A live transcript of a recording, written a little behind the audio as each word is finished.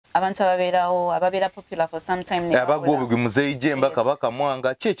abantu ababeera popular for some time ne abagwo Muzeeyi Jemba Kabaka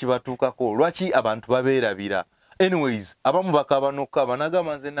Mwanga kyekibatuukako lwaki abantu babeerabira. Anyways, abamu bakabanuka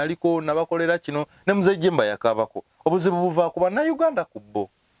banagamba nze naliko nabakolera kino ne Muzeeyi Jemba yakabako. Obuzibu buva ku bannayuganda ku bo.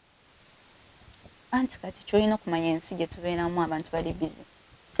 Anti kati kyolina okumanya ensi gye tubeeramu abantu bali busy.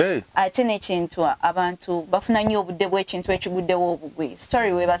 Ate n'ekintu abantu bafuna nnyo obudde bw'ekintu ekiguddewo obugwe.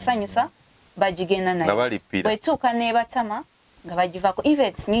 Story we basanyusa bagigenda nayo. Bwetuuka n'ebatama nga bagivako.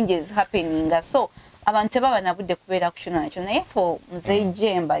 Events nyingi is happening. So abantu tebaba na budde kubeera ku kino nakyo. Naye for Muzeeyi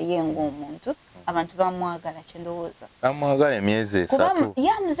Jemba ye ng'omuntu abantu bamwagala kyendowooza. Bamwagala emyezi 3.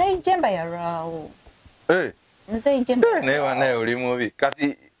 Ya Muzeeyi Jemba yarwawo. Muzeeyi Jemba. Naye oli mubi.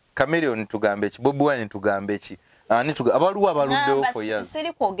 Kati Chameleon tugambe ki, Bobi Wine tugambe ki. Abaliwo abaluddewo for years.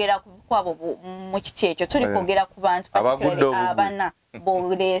 Siri kwogera kwabo mu kiti ekyo, tuli kwogera ku bantu abana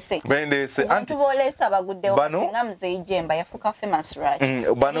boleese. Abantu boleese abaguddewo kati nga Muzeeyi Jemba yafuuka famous right.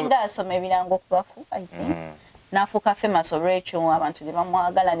 Nga asoma ebirango kubafu, I think. N'afuuka famous olw'ekyo abantu ne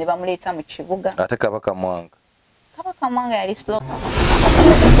bamwagala ne bamuleeta mu kibuga. Ate Kabaka Mwanga. Kabaka Mwanga yali slow.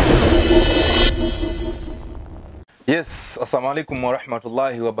 Yes, assalamu alaikum wa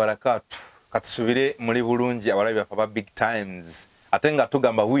rahmatullahi wa barakatuh. Katusubire muri bulungi abalabi ba Bigtymz. Ate nga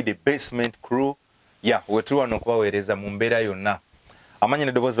tugamba we the basement crew. Wetu wano kubaweereza mu mbeera yonna. Amanya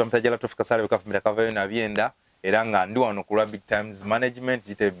ne dobozi bamutajala tofika Celeb kafumira kavayo na byenda era nga ndi wano ku Bigtymz management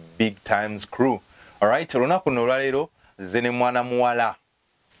jite Bigtymz crew. Alright, lunaku nolwaleero zene mwana muwala.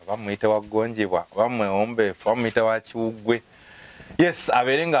 Bamuyita wagonjebwa, bamwombe, bamuyita wa kiwugwe. Yes,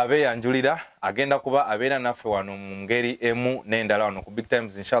 aberenga abeyanjulira agenda kuba abeera naffe wano mu ngeri emu n'endala wano ku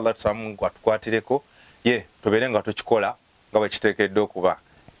Bigtymz inshallah tusamu atukwatireko tuberenga tukikola nga bwe kiteekeddwa okuba.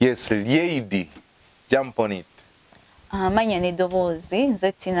 Yes, lady, jump on it. Manya ne Dobozi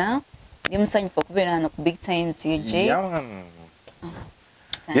nze Tina ndi musanyufu okubeera wano ku Bigtymz UG.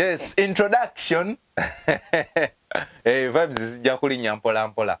 Yes, introduction. Vibes zijja kulinnya mpola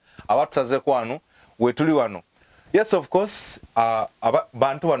mpola. Abatusazeeko wano wetuli wano. Yes, of course,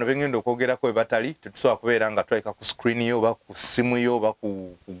 bantu bano bengenda okwogerako we batali tetusobola kubeera nga twaleka ku screen yo oba ku simu yo oba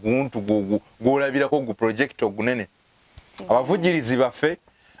ku guntu gw'olabirako gu project ogunene. Abavugirizi baffe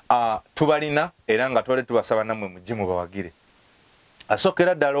tubalina era nga twali tubasaba nammwe mujje mubawagire.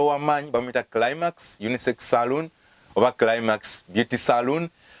 Asookera ddala ow'amaanyi bamuyita Climax Unisex Saloon oba Climax Beauty Saloon.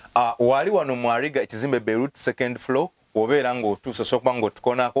 Wali wano mu Ariga ekizimbe Beirut second floor. Obeera ng'otuuse osobola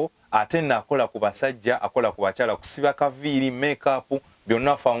ng'otukonako ate naakola ku basajja akola ku bakyala kusiba kaviiri makeup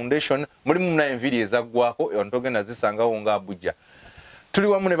byonna foundation mulimu na enviiri ezaggwako ontogenda zisangawo nga Abuja. Tuli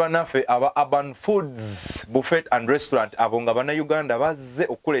wamu ne bannaffe aba Urban Foods Buffet and Restaurant abo nga bannayuganda bazze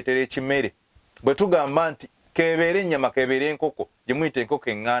okuleetera ekimere bwe tugamba nti kebeere ennyama kebeere enkoko gye muyita enkoko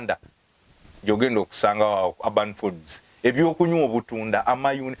eŋŋanda gy'ogenda okusanga wawo Urban Foods ebyokunywa obutunda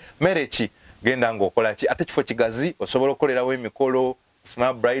amayuni mere ki genda ng'okola ki ate kifo kigazi osobola okukolerawo emikolo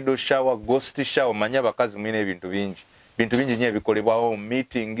small bridal shower ghost shower manya abakazi mwine ebintu bingi nnyo ebikolebwawo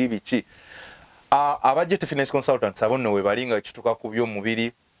meeting biki abajeti fitness consultants abonno we balinga ekituuka ku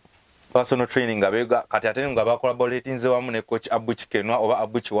by'omubiri personal training abega kati ate nga bakolaboratinze wamu ne coach Abuchi Kenwa oba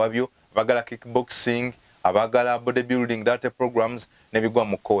Abuchi wabyo abagala kickboxing abagala bodybuilding data programs nebigwa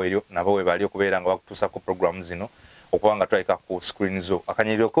mu koeryo nabo we bali okubeera nga bakutuusa ku programs zino okuba nga twaleka ku screen zo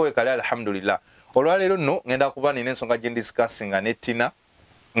akanyiriro kowe kale alhamdulillah. Olwaleero nno ngenda kuba nina ensonga gye ndiscussinga ne Tina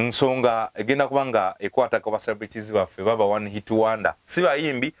nsonga egenda kuba nga ekwata ku celebrities baffe baba one hit wonder si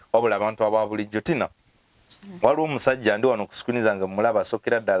bayimbi wabula abantu aba bulijjo. Tina waliwo omusajja ndi wano ku screen zange mulaba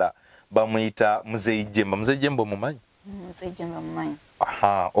asookera ddala bamuyita Muzeeyi Jemba. Muzeeyi Jemba omumanyi? Muzeeyi Jemba mumanyi.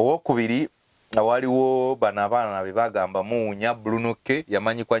 Owokubiri waliwo bano abaana be bagamba Muwunya Brunoke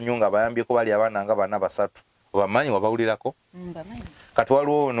yamanyikwa nnyo nga bayambyeko bali abaana nga bana basatu. Obamanyi wabawulirako? Mbamanyi. Kati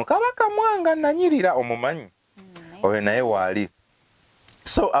waliwo ono Kabaka Mwanga nanyirira omumanyi. Oyo naye waali.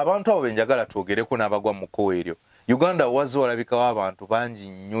 So abantu abo benjagala twogereko n'abagwa mu kkowe eryo. Uganda wazi walabikawo abantu bangi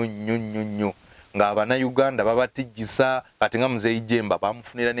nnyo nga Abannayuganda babatijjisa kati nga Muzeeyi Jemba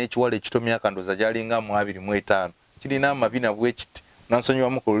bamufunira n'ekiwala ekito myaka ndooza gyalinga mu 25 kirina amabina bwekiti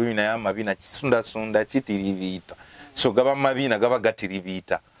nansonyiwamu ku lulimi naye amabina kisundasunda kitiribiita so gaba mabina gaba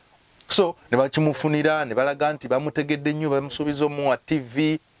gatiribiita. So ne bakimufunira ne balaga nti bamutegedde nnyo bamusuubiza omuwa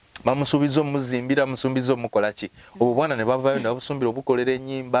TV bamusuubiza omuzimbira bamusuubiza omukola ki obwo bwana ne bavaayo ne babusumbira obukolera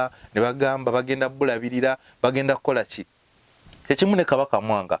ennyimba ne bagamba bagenda bulabirira bagenda kukola ki kyekimu ne Kabaka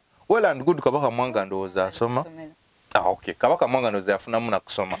Mwanga well and good. Kabaka Mwanga ndowooza asoma okay. Kabaka Mwanga ndowooza yafunamu na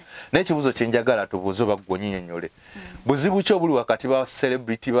kusoma n'ekibuuzo kye njagala tubuuze oba ggwe onnyinyonnyole buzibu ki obuli wakati ba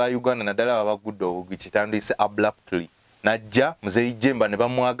celebrity ba Uganda naddala babagudde obugi kitandise abruptly najja Muzeeyi Jemba ne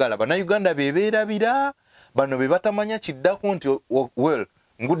bamwagala Bannayuganda bebeerabira bano be batamanya kiddako nti well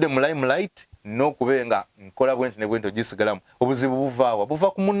ngudde mu limelight n'okubenga nkola bwenti ne bwenti ogisigalamu obuzibu buvaawa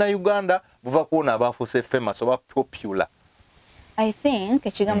buva ku munna Uganda buva kuona abafuuse famous oba popular. I think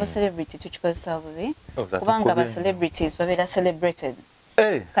ekigambo celebrity tukikozesa bubi kubanga ba celebrities babeera celebrated.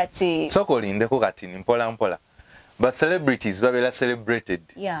 Kati soko lindeko kati mpola but celebrities babeera celebrated.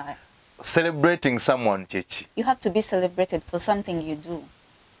 Yeah. Celebrating someone chechi. You have to be celebrated for something you do.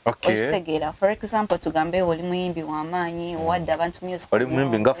 Okay. For example, tugambe oli muyimbi w'amaanyi owadde abantu music. Oli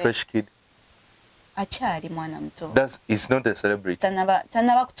muyimbi nga Fresh Kid. Akyali mwana muto. It's not a celebrity.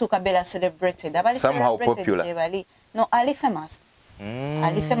 Tanaba kutuuka beera celebrated. Abali somehow celebrated popular. No, ali famous.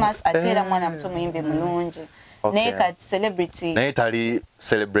 Ali famous ate era mwana muto muyimbi mulungi. Naye kati celebrity. Naye tali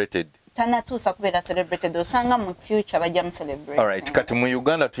celebrated. Tanatuusa kubeera celebrated osanga mu future bajja mu celebrate. Alright, kati mu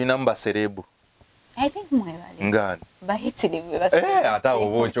Uganda tulina mba Celeb. I think mwebali. Ngani. Bahitirivu ata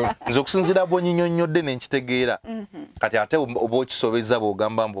obocho. Nze okusinzira bwonyinyonyodde nenkitegeera. Kati ate obokisobeza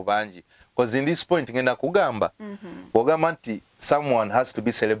bwogamba mbu bangi. Because in this point ngenda kugamba bwogamba nti someone has to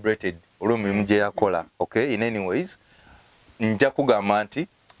be celebrated olw'emirimu gye yakola. Okay, in any ways nja kugamba nti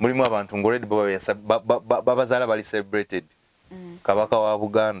mulimu abantu ng'already babazaala bali celebrated. Kabaka wa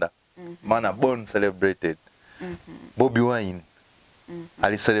Buganda. Man born celebrated. Bobby Wine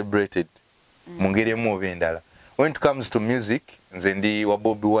ali celebrated. Mungere mu obendala. When it comes to music, nze ndi wa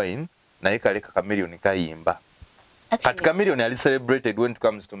Bobby Wine naye kaleka Chameleone kayimba. Kati Chameleone ali celebrated when it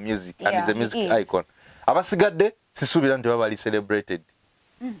comes to music and is a music icon. Abasigadde sisubira nti baba ali celebrated.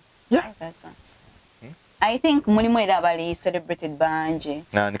 Yeah. I think mulimu era abali celebrated banje.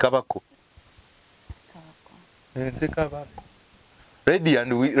 Na ni Kabako. Nze Kabako.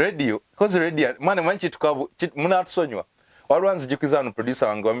 Radio, because radio, mwana manchi tukabu, muna atusonywa. Walwanzi jukizanu producer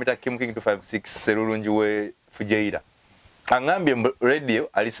wangu wamita Kim King 256 serurunji we Fujeira. Angambye radio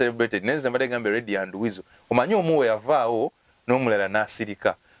ali celebrated. Neze mbade ngambye radio and wizo. Umanyo umuwe ya vao no mulera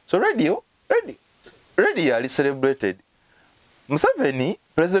nasirika. So radio ali celebrated. Museveni,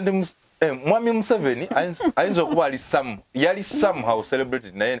 President Mwami Museveni, ainzo kuwa yali somehow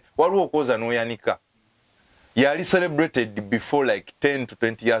celebrated na yene. Waluo koza no yanika. Yali celebrated before like 10 to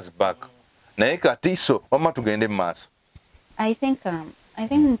 20 years back. Naye kati so wama tugende maaso. I think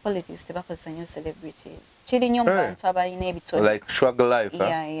in politics tebakozesa nnyo celebrity. Kiri nnyo mu bantu abalina ebitone. Like struggle life.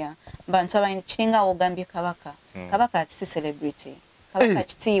 Yeah. Bantu abalina kiringa ogambye Kabaka. Kabaka ati si celebrity. Kabaka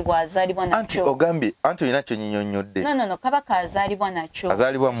kitiibwa azaalibwa nakyo. Anti ogambye, anti olina kyo nnyonnyodde. No, Kabaka azaalibwa nakyo.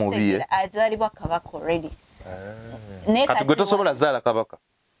 Azaalibwa mubi. Azaalibwa Kabaka already. Kati gwe tosobola zaala Kabaka.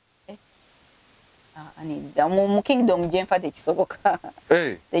 Mu kingdom jenfate kisoboka.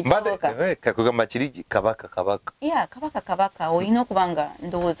 Mbade kakugamba kirigi Kabaka. Yeah, Kabaka oyina okubanga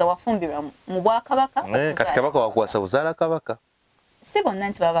ndowooza wafumbirwa mu bwa Kabaka. Kati Kabaka wakwasa buzaala Kabaka. Si bonna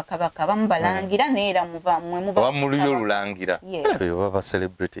nti baba Kabaka abamu balangira neera muva bamulyo olulangira. Baba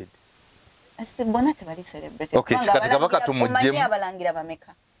celebrated. Si bonna tebali celebrated. Okay, kati Kabaka tumuggyemu. Abalangira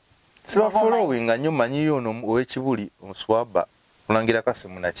bameka. Siba following nnyo manyiyo ono ow'ekibuli Omuswaba. Kulangira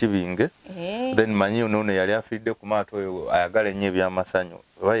Kasimu na Kibinge. Then manyiyo nono yali afidde ku maato oyo ayagala ennyo ebyamasanyo.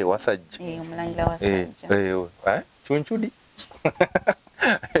 Baye wasajja. Omulangira wasajja. Chunchudi.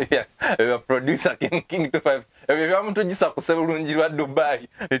 Yeah, producer King 25. Ebyo byamutugisa kusebulungi lwa Dubai.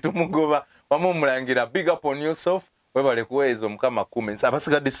 Etumugoba wamu omulangira big up on yourself. Webale kuweeza omukama comments.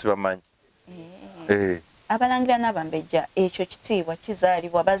 Abasigadde sibamanyi. Abalangira n'abambejja ekyo kitiibwa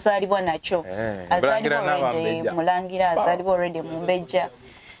kizaalibwa bazaalibwa nakyo. Azaalibwa already mulangira azaalibwa already mumbejja.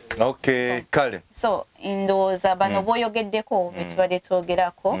 Okay, kale. So indowooza bano b'oyogeddeko betubadde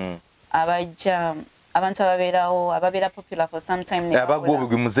twogerako abajja abantu ababeera popular for some time. Abagwa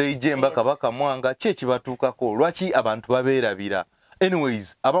obugimuzeeyi Jemba Kabaka Mwanga ki ekibatuukako lwaki abantu babeerabira.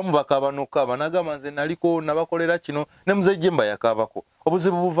 Anyways, abamu bakabanuka banagamba nze naliko nabakolera kino ne muzeeyi Jemba yakaabako.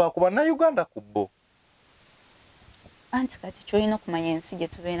 Obuzibu buva ku bannayuganda ku bo. Anti kati kyolina okumanya ensi gye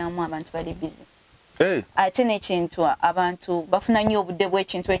tubeeramu abantu bali busy. Ate n'ekintu abantu bafuna nnyo obudde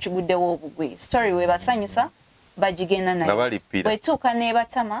bw'ekintu ekiguddewo obugwe. Story we basanyusa bagigenda nayo. Bwetuuka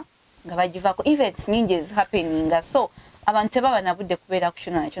n'ebatama nga bagivaako. Events nyingi is happening. So abantu tebaba na budde kubeera ku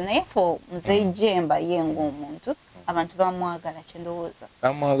kino nakyo. Naye for muzeeyi Jemba ye ng'omuntu abantu bamwagala kye ndowooza.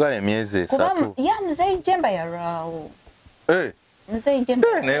 Bamwagala emyezi 3. Ya muzeeyi Jemba yarwawo. Muzeeyi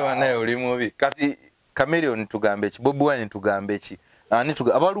Jemba. Naye oli mubi. Kati Chameleone tugambe ki, Bobby Wine tugambe ki. Ani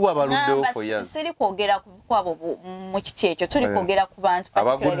abaluwa abaluddewo for years. Siri kwogera kwabo mu kiti ekyo, tuli kwogera ku bantu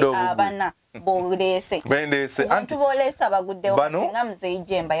abana boleese. Anti boleese abaguddewo kati nga muzeeyi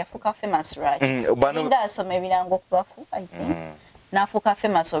Jemba yafuuka famous right. Nga asoma ebirango kubafu, I think. N'afuuka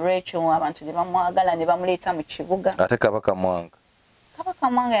famous olw'ekyo abantu ne bamwagala ne bamuleeta mu kibuga. Ate Kabaka Mwanga.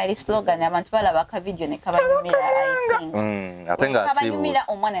 kabaka mwanga yali slogan abantu balaba ka video ne kabanyumira I think atenga asibu kabanyumira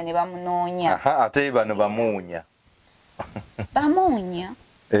omwana ne bamunoonya ate bano bamuunya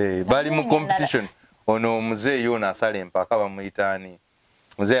bali mu competition ono muzee yona asala empaka bamuyitani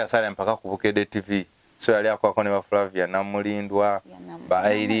muzee asala empaka ku Bukedde TV so yali akwako ne ba Flavia namulindwa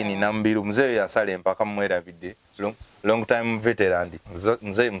ba Irene nambiru muzee yasala empaka mwerabidde long time veteran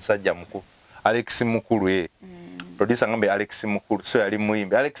muzee musajja mukulu Alex Mukulu producer ngambe Alex Mukulu so yali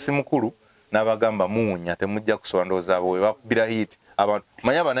muyimbe Alex Mukulu nabagamba muunya temujja kusondoza abo bakubira hit abantu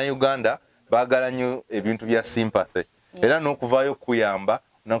manya bana Uganda bagala nnyo ebintu bya sympathy era n'okuvaayo kuyamba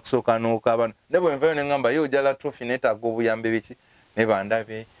nakusooka n'okaba nebo envayo ne ngamba yo jala trophy netaga obuyambe biki ne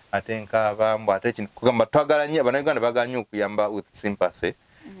bandabe ate nkabambo ate kino kugamba twagala nnyo bana Uganda bagala nnyo okuyamba with sympathy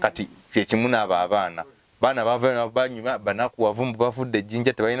kati kyekimu n'abo abaana bana bavana banyuma banaku wavumbu bafudde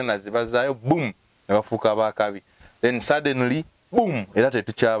jinja tebalina nazibazaayo boom ne bafuuka abakabi then suddenly boom era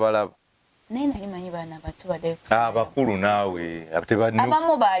tetukyabalaba nena limanyi bana bato bade bakulu naawe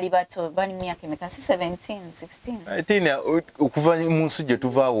abamu baali bato bali myaka emeka 17 16 okuva mu nsi gye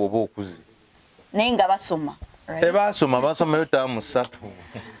tuvaawo oba okuzi naye nga basoma tebasoma basomayo tamu 3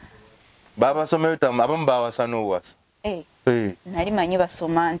 babasomayo tamu abamu bawasa n'owasa nali manyi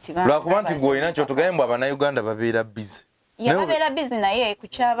basoma nti lwakuba nti gwolina kyotugambye Abannayuganda babeera busy babeera busy naye ku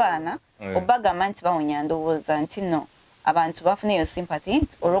ky'abaana obagamba nti bawonya ndowooza nti no abantu bafuna eyo sympathy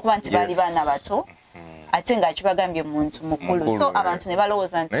olwokuba nti bali baana bato ate nga kibagambye omuntu mukulu so abantu ne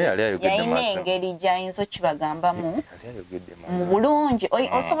balowooza nti yayina engeri gyayinza okibagambamu mu bulungi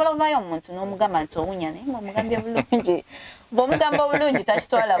osobola ovaayo omuntu n'omugamba nti owunya naye ngaomugambye bulungi bw'omugamba obulungi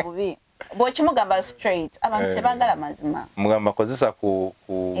takitwala bubi bw'okimugamba straight abantu tebagala mazima mugamba kozesa ku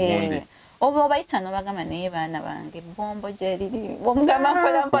gundi oba obayita n'obagamba naye baana bange bombo gyeriri bw'omugamba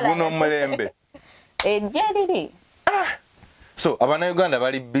mpolampola guno omulembe gyeriri so Abannayuganda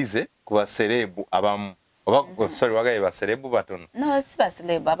bali busy ku ba celeb abamu oba sorry wagaye ba celeb batono no si ba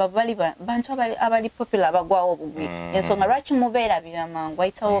celeb abali bantu abali popular abagwawo obugwi ensonga lwaki mubeera biramangu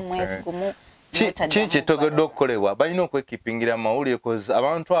ayitawo mwezi gumu Chichi togedo okukolebwa balina okwekipingira amawulire cause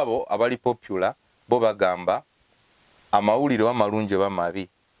abantu abo abali popular bo bagamba amawulire amalungi oba mabi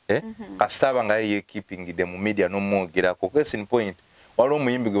kasaba nga yekipingide mu media n'omwogerako case in point waliwo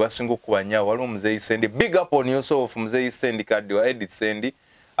omuyimbi gwe basinga okubanyawo waliwo Muzeeyi Sendi big up on yourself Muzeeyi Sendi kadi wa Edith Sendi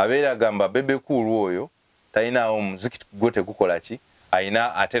abeera agamba bebe kulu oyo talinawo omuziki gwe tegukola ki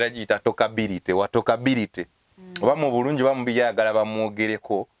ayina atera giyita tokability watokability oba mu bulungi oba mu byagala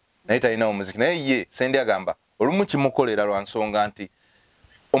bamwogereko naye talina omuziki naye ye Sendi agamba olumu kimukolera lwa nsonga nti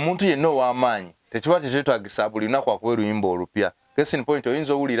omuntu yenna ow'amaanyi tekiba tekyetwagisa buli lunaku akuba oluyimba olupya case in point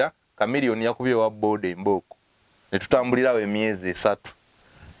oyinza owulira Chameleone yakubye wa boda embooko ne tutambulirawo emyezi 3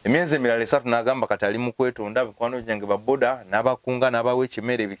 emyezi emirala 3 n'agamba kati ali mu kwetonda bikwano byange ba boda n'abakunga n'abawa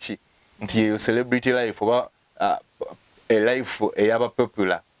ekimere biki nti yeyo celebrity life oba a life eyaba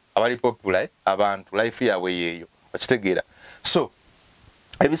popular abali popular abantu life yawe yeyo okitegeera so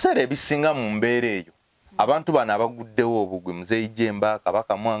ebiseera ebisinga mu mbeera eyo abantu bano abaguddewo obugwe Muzeeyi Jemba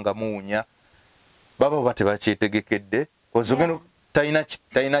Kabaka Mwanga Muwunya baba batebakyetegekedde kozogeno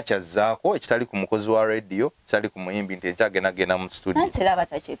taina kyazaako ekitali ku mukozi wa radio kitali ku muyimbi nti ekyagenagenda mu studio nti laba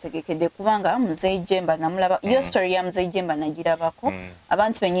takyetegekede kubanga Muzeeyi Jemba namulaba yo story ya Muzeeyi Jemba nagirabako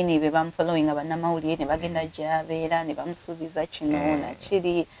abantu benyini be bamufollowing abannamawulire ne bagenda gyabeera ne bamusuubiza kino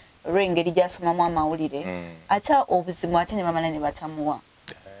nakiri olw'engeri gy'asomamu amawulire ate obuzimu ate ne bamala ne batamuwa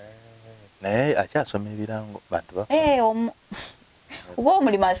naye akyasoma ebirango bantu ubwo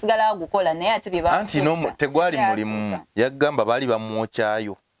omulimu asigala agukola naye ate bye bamusuubiza anti tegwali mulimu yagamba baali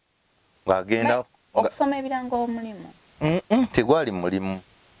bamwokyayo ng'agenda okusoma ebirango omulimu tegwali mulimu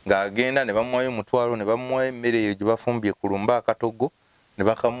ng'agenda ne bamuwayo omutwalo ne bamuwa emmere eyo gye bafumbye ku lumba akatogo ne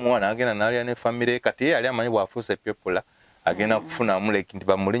bakamuwa n'agenda n'alya ne famire kati ye yali amanyi bw'afuuse pyopola agenda kufunamu leki nti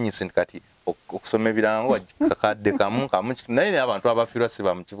bamulinyise nti kati okusoma ebirango kakadde kamu naye abantu abafiirwa si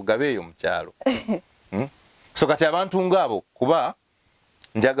bamukibuga beeyo mu kyalo so kati abantu ng'abo kuba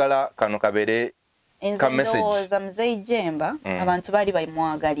njagala kano kabeere ka message Muzeeyi Jemba abantu bali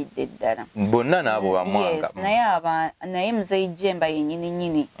bamwagalidde ddala bonna n'abo bamwanga naye Muzeeyi Jemba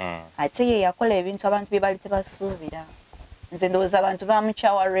yennyini ate ye yakola ebintu abantu bye bali tebasuubira nze ndowooza abantu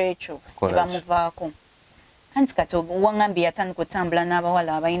bamukyawa Rachel ne bamuvaako anti kati wangambye yatandika otambula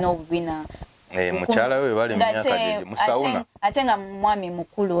n'abawala abalina obubina mukyala we bali myaka musawuna ate nga mwami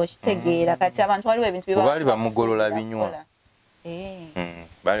mukulu okitegeera kati abantu waliwo ebintu bali bamugolola binywa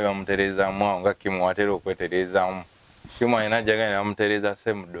bali bamutereezaamu awo nga Kimu watera okwetereezaamu Kimu alina jagana bamutereeza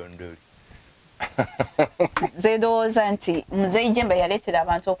Semudondoli Zedoza nti Mzee Jemba yaletera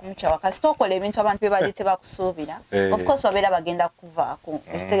abantu okumuchawa kasita okola ebintu abantu bebalete bakusuubira of course babeera bagenda kuvaako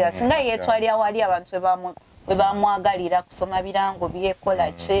singa yetwali awali abantu webamwagalira kusoma birango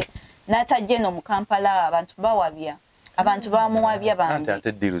byekola kye n'atajja eno mu Kampala abantu bawabya abantu bamuwabya bambi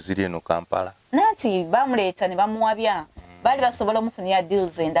ate deal ziri eno Kampala nati bamuleeta ne bamuwabya bali basobola omufunira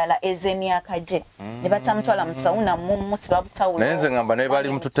deals endala ez'emyaka gye ne batamutwala mu sauna musi babutawulo naye nze ngamba naye bali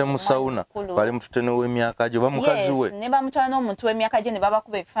mutute mu sauna bali mutute n'ow'emyaka gye bamukazi we ne bamutwala n'omuntu w'emyaka gye ne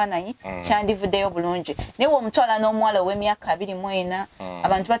babakuba ebifaananyi kyandivuddeyo bulungi naye omutwala n'omuwala ow'emyaka 24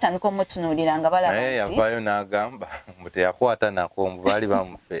 abantu batandika omutunuulira nga balaba naye yavaayo n'agamba mbu teyakwata nako mbu baali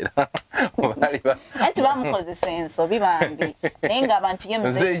bamufeera anti bamukozesa ensobi bambi naye ng'abantu ye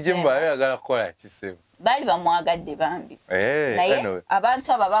Mzee Jemba ayagala kukola kisebo bali bamwagadde bambi naye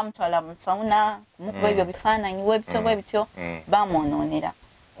abantu abo bamutwala mu sauna kumukuba ebyo bifaananyi webityo bamwonoonera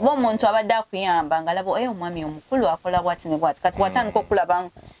bo omuntu abadde akuyamba nga labo omwami omukulu akola bwati ne bwati kati watandika okulaba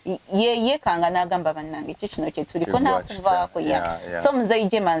yeekanga n'agamba bannange ekyo kino kye tuliko n'akuvaako ya so Mzee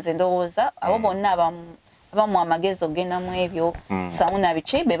Jemba nze ndowooza abo bonna abamu amagezi ogenda mu ebyo sauna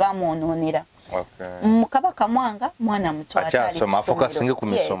biki be bamwonoonera Mukabaka Mwanga mwana muto akyasoma focusing ku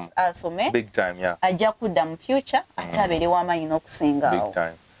misomo asome big time ajja kudda mu future atabere w'amaanyi n'okusingawo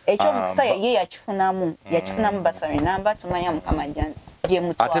ekyo mukisa ye yakifunamu basari namba tumanya Mukama gye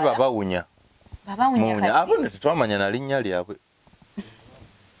mutwala ate babawunya kati abone tetwamanya na linnya lyabwe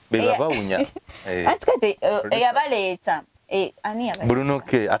babawunya ate kati eyabaleeta ani yabaleeta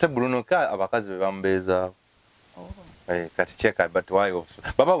Brunoke ate Brunoke abakazi be bamubeezaawo kati cheka but why also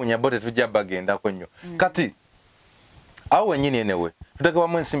baba unyabote tujja bagenda konyo kati awo wenyini enewe tutakawa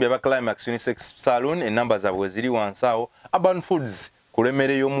mu nsimbi aba Climax Unisex Salon enamba zabwe ziri wansawo Urban Foods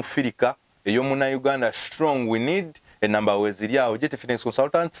kulemere yo mu Afrika eyo mu Uganda strong we need enamba we ziri awo Jet Fitness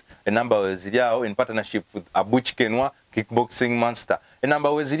Consultants enamba we ziri awo in partnership with Abuchi Kenwa Kickboxing Monster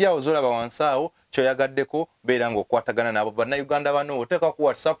enamba we ziri awo zola ba wansawo choyagaddeko beera ngo kwatagana nabo bana Uganda bano oteka ku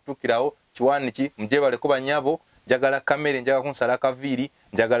WhatsApp tukirawo kiwaniki mjebale ko banyabo njagala kamere njagala kunsala kaviri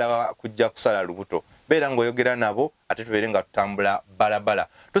njagala kujja kusala lubuto beera ngoyogera nabo ate tubeere nga tutambula balabala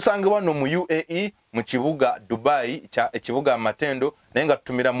tusangibwa no mu UAE mu kibuga Dubai ekibuga Matendo naye nga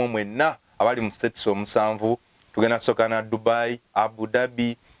tutumira mu mwenna abali mu states omusanvu tugenda soka na Dubai Abu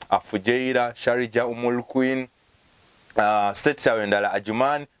Dhabi Fujairah Sharjah Queen states awo endala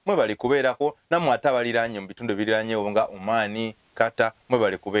Ajuman mwe bali kubeerako namwe ate abaliranye mu bitundu ebiranye nga Omani Kata mwe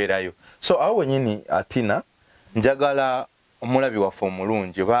bali kubeerayo so awo nyini atina njagala omulabi waffe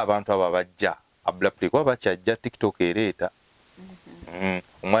omulungi oba abantu abo abajja abruptly kuba bakyajja TikTok ereeta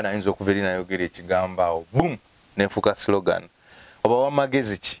omwana ayinza okuva eri nayogera ekigambo awo boom nefuuka slogan oba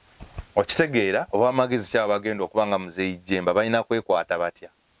wamagezi ki okitegeera oba wamagezi ki abo bagenda okuba nga Mzee Jemba balina kwekwata batya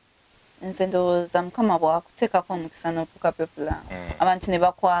nze ndowooza Mukama bwakuteekako omukisa n'ofuuka popular abantu ne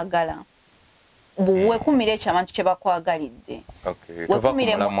bakwagala wekumire ekyo abantu kye bakwagalidde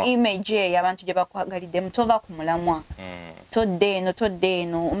wekumire mu image eyo abantu gye bakwagalidde mutova ku mulamwa todde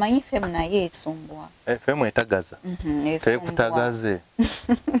eno omanyi femu naye esumbwa femu etagaza tekutagaze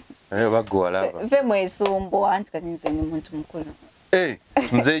bagwalaba femu esumbwa anti kati nze ni muntu mukulu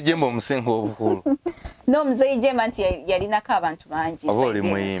Mzee Jemba omusinga obukulu no Mzee Jemba nti yalinako abantu bangi oba oli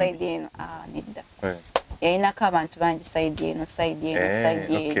muyimbi nedda yalinako abantu bangi side eno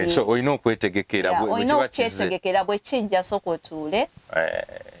so olina okwetegekera bwe kijja sooka otuule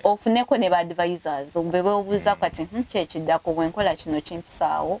ofuneko ne ba-advisors bebuuza kati kyekiddako bwenkola kino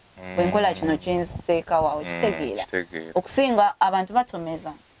kimpisaawo bwenkola kino kinziteekawo kitegeera okusinga abantu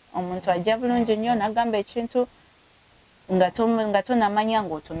batomeza omuntu ajja bulungi nnyo n'agamba ekintu nga tonamanya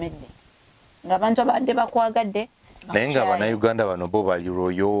ng'otomedde ng'abantu abadde bakwagadde naye nga Bannayuganda bano bo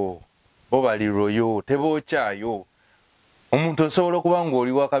bali royo tebookyayo omuntu osobola okuba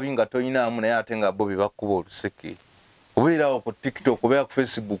ng'oli wakabi nga toyinaamu naye ate nga bo bebakuba oluseke obeerawo ku TikTok obeera ku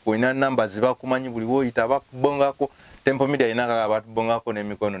Facebook olina namba zibakumanyi buli woyita bakubongako Temple Media inaka batubongako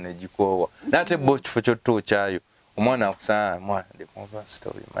n'emikono negikoowa naye ate bo kifo kyottookyayo omwana akusanga mwana de mova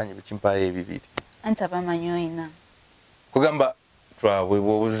story manyi bikimpayo ebibiri anti abamanyi oyina kugamba twabwe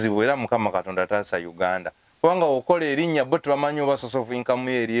bwobuzibu era Mukama Katonda taasa Uganda kubanga okola erinnya bo tebamanyi oba source of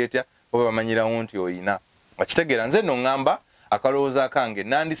income eri etya oba bamanyirawo nti oyina akitegeera nze no ngamba akalowooza kange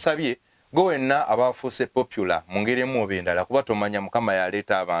nandisabye gowenna abafuuse popular mu ngeri emu oba endala kuba tomanya Mukama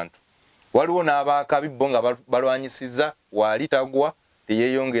yaleeta abantu waliwo n'abaakabi bo nga balwanyisiza waali tagwa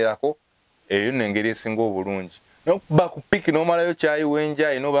teyeeyongerako eyo n'engeri esinga obulungi nokuba ku piki n'omalayo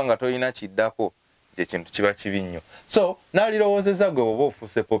kyayiwenjayi n'oba nga tolina kiddako ekintu kiba kibi nnyo so n'alirowoozeza gwe oba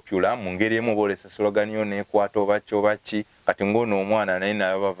ofuuse popular mu ngeri emu oba olese slogan yo neekwata oba ki kati ng'ono omwana naye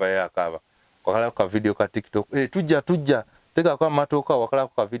nayo bavayo akaaba wakala ka video ka TikTok tujja teka kwa matoka wakala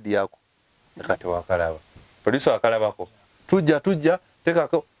ka video yako kati wakalaba producer wakalabako tujja teka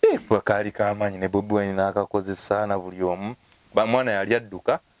ko wakali kamanyi ne Bobi Wine nakakoze sana buli omu ba mwana yali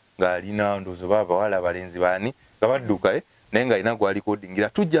adduka ng'alina ndozo baba wala balenzi bani kabadduka nenga ina gwali kodingira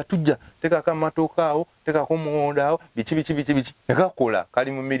tujja teka ka matoka awo teka ko muwonda awo bichi nekakola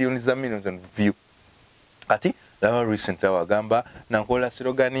kali mu millions of view kati laba recent wagamba nakola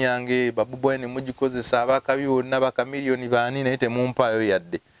slogan yange Bobi Wine mugikozesa abakabi bonna baka million bani naye temumpayo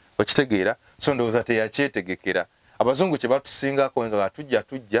yadde okitegeera so ndowooza teyakyetegekera abazungu kye batusinga konza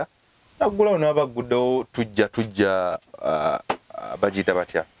tujja nagula ono abaguddewo tujja bagita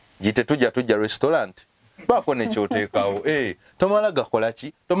batya jite tujja restaurant bako nekyoteekawo tomala gakola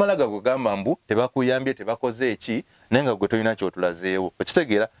ki tomala gagamba mbu tebakuyambye tebakoze eki nenga gwe tolina kyotulazeewo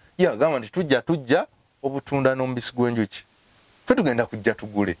okitegeera gamba nti tujja obutunda n'omubisi gw'enjuki tugenda kujja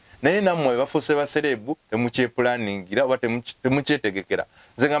tugule naye nammwe bafuuse ba Celeb temukyepulaningira oba temukyetegekera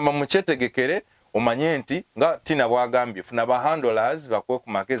nze ngamba mukyetegekere omanye nti nga Tina bwagambye funa ba handlers bakwe ku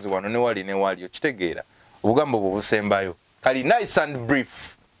makezi wano ne wali okitegeera obugambo bwo busembayo kali nice and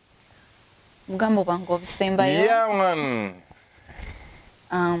brief mugambo bango obusembayo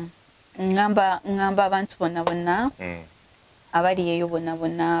ngamba abantu bonna abali yeyo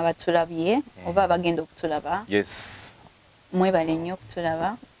bonna batulabye oba bagenda okutulaba mwebale nnyo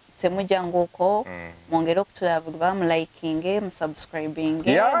okutulaba temujja ng'oko mwongere okutulaba luba mu liking mu subscribing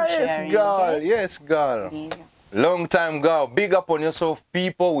yes girl long time girl big up on yourself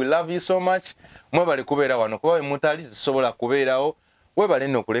people we love you so much mwebale kubeera wano kuba mutali tusobola kubeerawo webale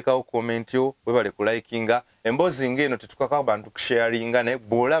nno okulekawo comment yo webale ku likinga emboozi ng'eno tetukaka abantu kusharinga naye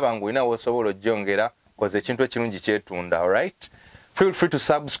bw'olaba ng'olina w'osobola ojjongera koze ekintu ekirungi kyetunda alright feel free to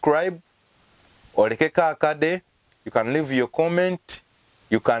subscribe olekeko akade you can leave your comment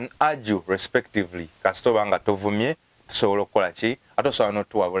you can argue respectively kasitoba nga tovumye tusobola okukola ki ate osobola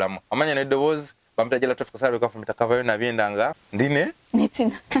n'otuwabulamu amanya n'eddoboozi bamutajala tofikasala bekafumita kavayo nabyendanga ndine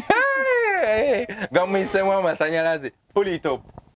netina gamuyisemu amasanyalaze pull it up